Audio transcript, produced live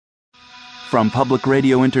From Public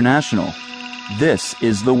Radio International, this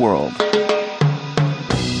is The World,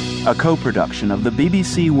 a co-production of the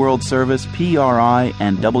BBC World Service, PRI,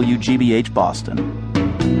 and WGBH Boston.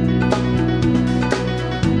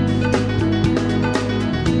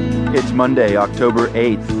 It's Monday, October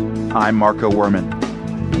 8th. I'm Marco Werman.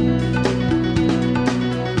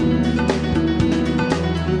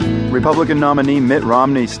 Republican nominee Mitt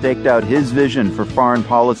Romney staked out his vision for foreign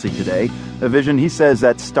policy today, a vision he says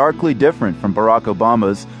that's starkly different from Barack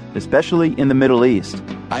Obama's, especially in the Middle East.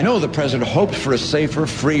 I know the president hoped for a safer,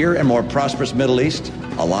 freer, and more prosperous Middle East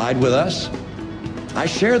allied with us. I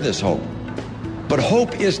share this hope. But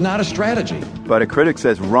hope is not a strategy. But a critic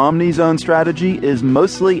says Romney's own strategy is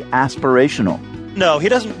mostly aspirational. No, he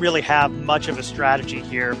doesn't really have much of a strategy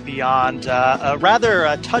here beyond a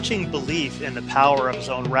rather touching belief in the power of his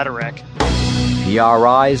own rhetoric.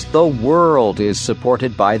 PRI's The World is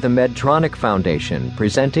supported by the Medtronic Foundation,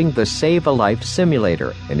 presenting the Save a Life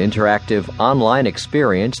Simulator, an interactive online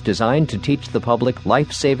experience designed to teach the public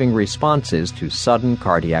life-saving responses to sudden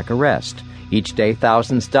cardiac arrest. Each day,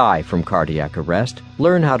 thousands die from cardiac arrest.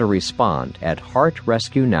 Learn how to respond at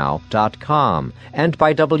heartrescuenow.com. And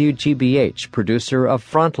by WGBH, producer of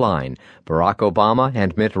Frontline. Barack Obama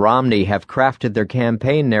and Mitt Romney have crafted their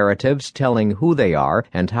campaign narratives telling who they are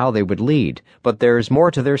and how they would lead. But there's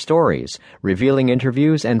more to their stories, revealing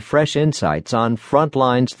interviews and fresh insights on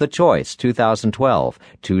Frontline's The Choice 2012,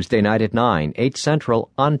 Tuesday night at 9, 8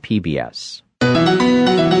 Central on PBS.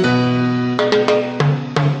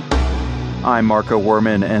 I'm Marco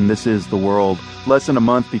Werman, and this is The World. Less than a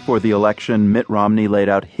month before the election, Mitt Romney laid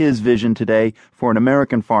out his vision today for an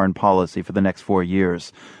American foreign policy for the next 4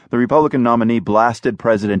 years. The Republican nominee blasted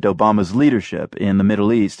President Obama's leadership in the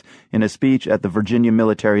Middle East in a speech at the Virginia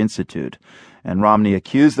Military Institute. And Romney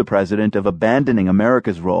accused the president of abandoning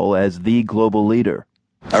America's role as the global leader.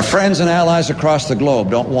 Our friends and allies across the globe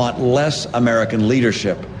don't want less American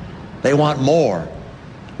leadership. They want more.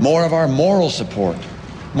 More of our moral support.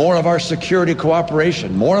 More of our security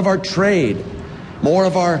cooperation, more of our trade, more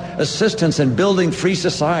of our assistance in building free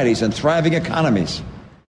societies and thriving economies.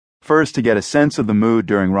 First, to get a sense of the mood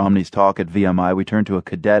during Romney's talk at VMI, we turn to a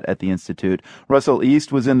cadet at the Institute. Russell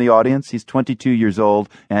East was in the audience. He's 22 years old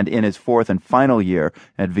and in his fourth and final year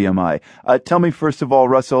at VMI. Tell me, first of all,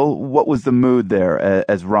 Russell, what was the mood there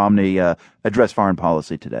as Romney addressed foreign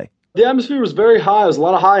policy today? The atmosphere was very high. There was a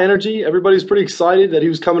lot of high energy. Everybody's pretty excited that he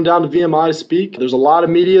was coming down to VMI to speak. There's a lot of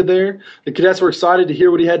media there. The cadets were excited to hear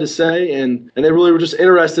what he had to say, and they really were just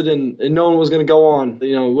interested in knowing what was going to go on,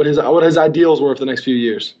 what his ideals were for the next few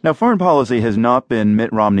years. Now, foreign policy has not been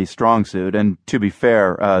Mitt Romney's strong suit, and to be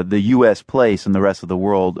fair, the U.S. place in the rest of the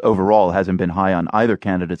world overall hasn't been high on either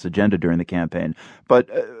candidate's agenda during the campaign. But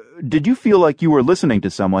did you feel like you were listening to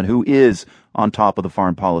someone who is on top of the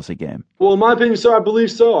foreign policy game? Well, in my opinion, sir, I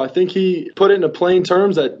believe so. I think he put it into plain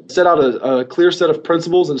terms that set out a clear set of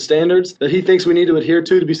principles and standards that he thinks we need to adhere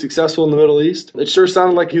to be successful in the Middle East. It sure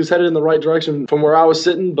sounded like he was headed in the right direction from where I was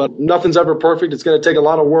sitting, but nothing's ever perfect. It's going to take a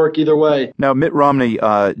lot of work either way. Now, Mitt Romney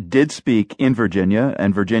did speak in Virginia,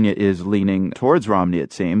 and Virginia is leaning towards Romney,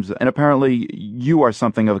 it seems. And apparently, you are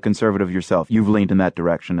something of a conservative yourself. You've leaned in that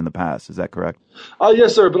direction in the past. Is that correct?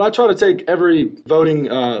 Yes, sir. But I try to take every voting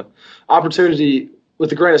opportunity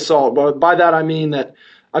with a grain of salt. But by that, I mean that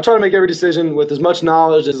I try to make every decision with as much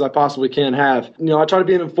knowledge as I possibly can have. I try to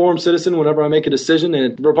be an informed citizen whenever I make a decision,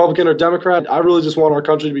 and Republican or Democrat, I really just want our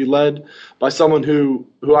country to be led by someone who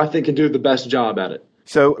I think can do the best job at it.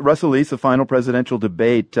 So, Russell East, the final presidential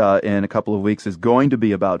debate in a couple of weeks is going to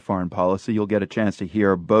be about foreign policy. You'll get a chance to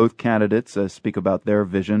hear both candidates speak about their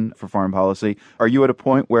vision for foreign policy. Are you at a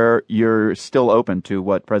point where you're still open to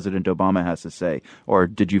what President Obama has to say, or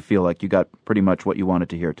did you feel like you got pretty much what you wanted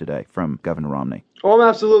to hear today from Governor Romney? Oh, I'm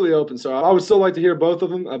absolutely open, sir. I would still like to hear both of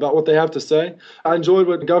them about what they have to say. I enjoyed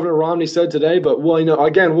what Governor Romney said today, but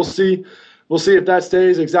again, we'll see. We'll see if that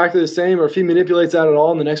stays exactly the same or if he manipulates that at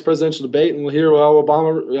all in the next presidential debate, and we'll hear how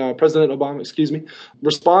President Obama,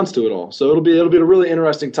 responds to it all. So it'll be a really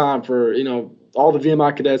interesting time for all the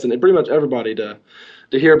VMI cadets and pretty much everybody to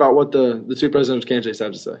hear about what the two presidential candidates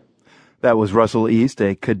have to say. That was Russell East,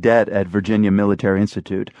 a cadet at Virginia Military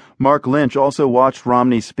Institute. Mark Lynch also watched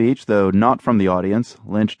Romney's speech, though not from the audience.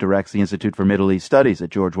 Lynch directs the Institute for Middle East Studies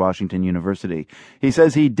at George Washington University. He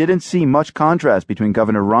says he didn't see much contrast between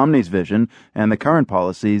Governor Romney's vision and the current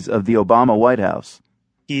policies of the Obama White House.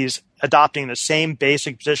 He's adopting the same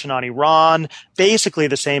basic position on Iran, basically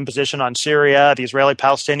the same position on Syria, the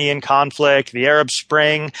Israeli-Palestinian conflict, the Arab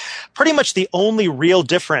Spring. Pretty much the only real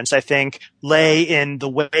difference, I think, lay in the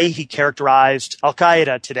way he characterized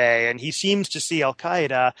al-Qaeda today. And he seems to see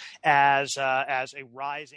al-Qaeda as a rising